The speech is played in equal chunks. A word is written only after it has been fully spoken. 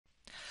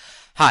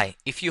Hi,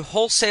 if you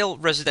wholesale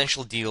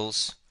residential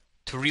deals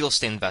to real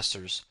estate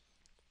investors,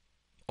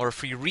 or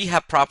if you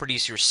rehab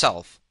properties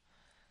yourself,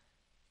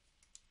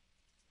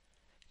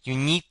 you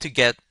need to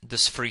get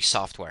this free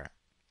software.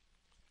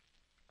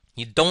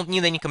 You don't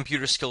need any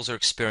computer skills or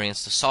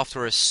experience. The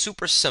software is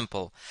super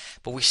simple,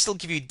 but we still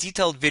give you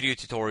detailed video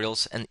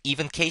tutorials and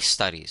even case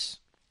studies.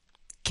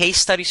 Case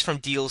studies from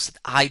deals that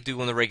I do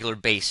on a regular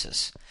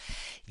basis.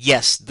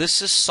 Yes, this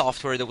is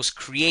software that was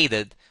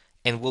created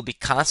and will be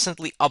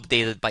constantly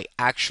updated by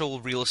actual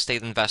real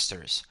estate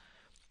investors,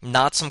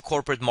 not some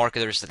corporate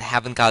marketers that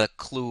haven't got a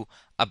clue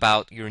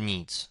about your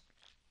needs.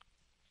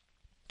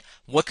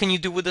 What can you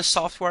do with this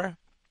software?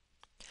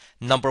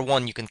 Number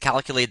one, you can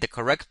calculate the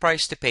correct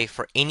price to pay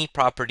for any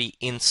property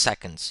in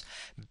seconds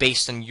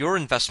based on your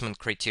investment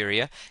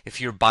criteria if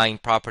you're buying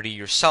property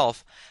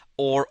yourself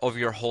or of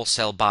your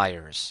wholesale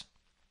buyers.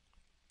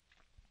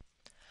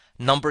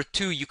 Number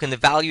two, you can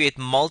evaluate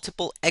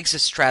multiple exit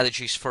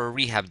strategies for a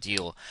rehab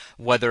deal,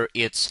 whether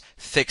it's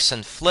fix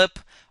and flip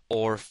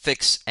or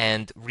fix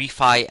and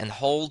refi and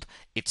hold,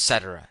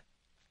 etc.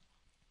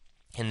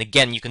 And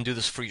again, you can do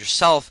this for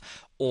yourself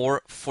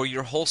or for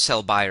your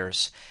wholesale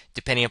buyers,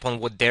 depending upon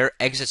what their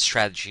exit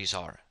strategies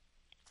are.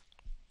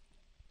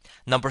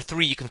 Number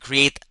three, you can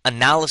create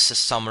analysis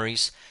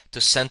summaries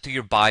to send to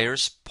your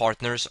buyers,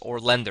 partners, or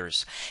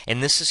lenders.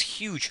 And this is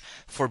huge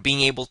for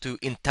being able to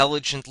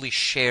intelligently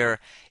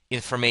share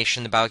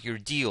information about your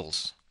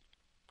deals.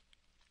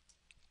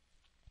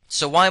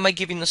 So why am I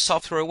giving the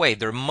software away?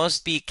 There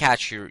must be a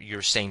catch,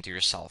 you're saying to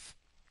yourself.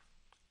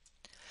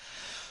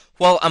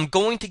 Well, I'm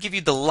going to give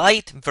you the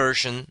light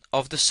version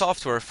of the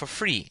software for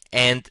free,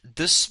 and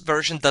this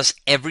version does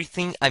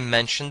everything I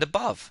mentioned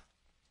above.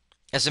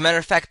 As a matter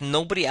of fact,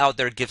 nobody out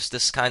there gives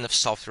this kind of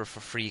software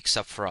for free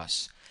except for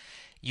us.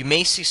 You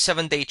may see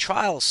 7-day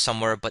trials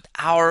somewhere, but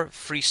our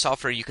free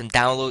software you can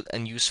download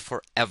and use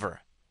forever.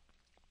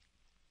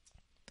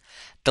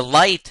 The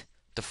light,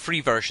 the free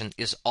version,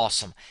 is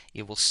awesome.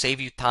 It will save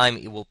you time,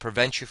 it will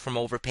prevent you from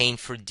overpaying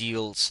for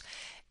deals,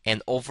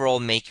 and overall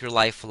make your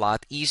life a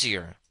lot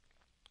easier.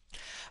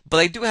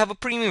 But I do have a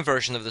premium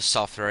version of the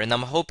software, and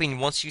I'm hoping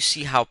once you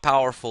see how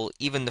powerful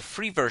even the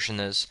free version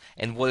is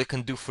and what it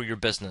can do for your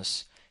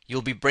business,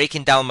 you'll be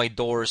breaking down my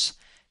doors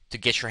to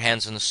get your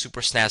hands on the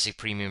super snazzy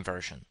premium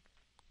version.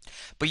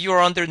 But you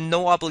are under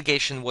no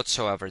obligation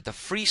whatsoever. The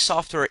free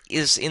software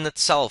is in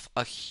itself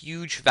a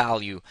huge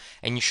value,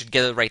 and you should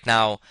get it right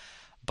now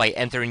by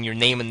entering your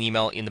name and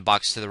email in the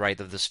box to the right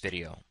of this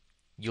video.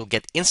 You'll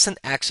get instant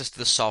access to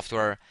the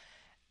software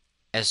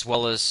as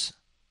well as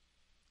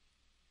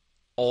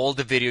all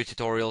the video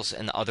tutorials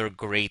and other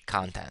great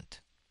content.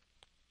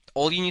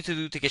 All you need to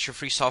do to get your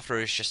free software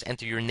is just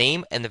enter your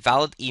name and a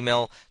valid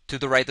email to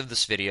the right of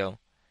this video.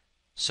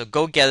 So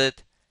go get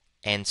it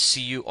and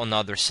see you on the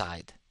other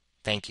side.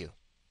 Thank you.